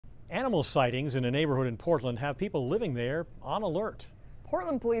Animal sightings in a neighborhood in Portland have people living there on alert.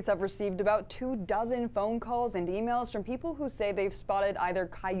 Portland police have received about 24 phone calls and emails from people who say they've spotted either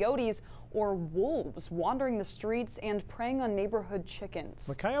coyotes or wolves wandering the streets and preying on neighborhood chickens.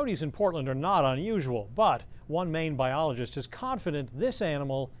 The coyotes in Portland are not unusual, but one Maine biologist is confident this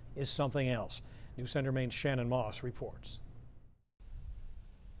animal is something else. News Center Maine's Shannon Moss reports.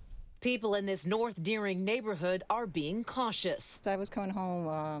 People in this North Deering neighborhood are being cautious. I was coming home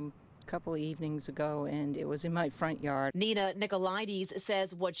a couple of evenings ago, and it was in my front yard. Nina Nicolaides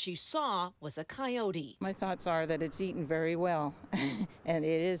says what she saw was a coyote. My thoughts are that it's eaten very well, and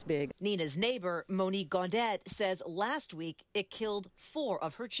it is big. Nina's neighbor, Monique Gaudette, says last week it killed 4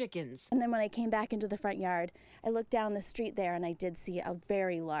 of her chickens. And then when I came back into the front yard, I looked down the street there and I did see a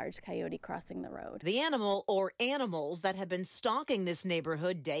very large coyote crossing the road. The animal, or animals, that have been stalking this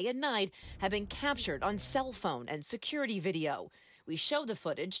neighborhood day and night have been captured on cell phone and security video. We show the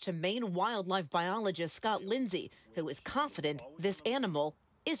footage to Maine wildlife biologist Scott Lindsay, who is confident this animal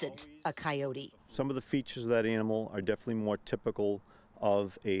isn't a coyote. Some of the features of that animal are definitely more typical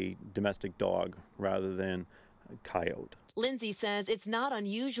of a domestic dog rather than a coyote. Lindsay says it's not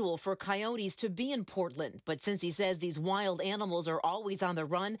unusual for coyotes to be in Portland, but since he says these wild animals are always on the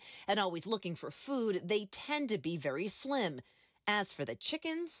run and always looking for food, they tend to be very slim. As for the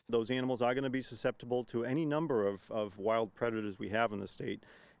chickens, those animals are going to be susceptible to any number of wild predators we have in the state,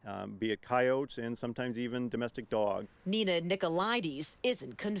 be it coyotes and sometimes even domestic dog. Nina Nicolaides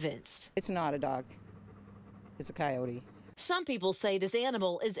isn't convinced. It's not a dog. It's a coyote. Some people say this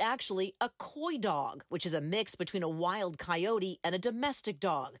animal is actually a coy dog, which is a mix between a wild coyote and a domestic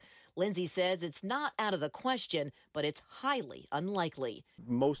dog. Lindsay says it's not out of the question, but it's highly unlikely.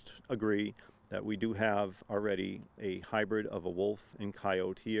 Most agree that we do have already a hybrid of a wolf and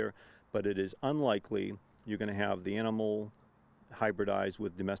coyote here, but it is unlikely you're going to have the animal hybridized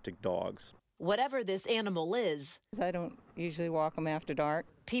with domestic dogs. Whatever this animal is, I don't usually walk them after dark.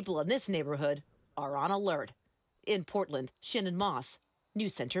 People in this neighborhood are on alert. In Portland, Shannon Moss,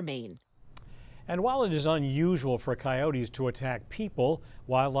 News Center, Maine. And while it is unusual for coyotes to attack people,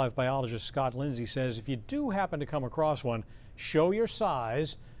 wildlife biologist Scott Lindsay says if you do happen to come across one, show your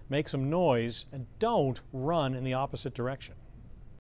size, make some noise, and don't run in the opposite direction.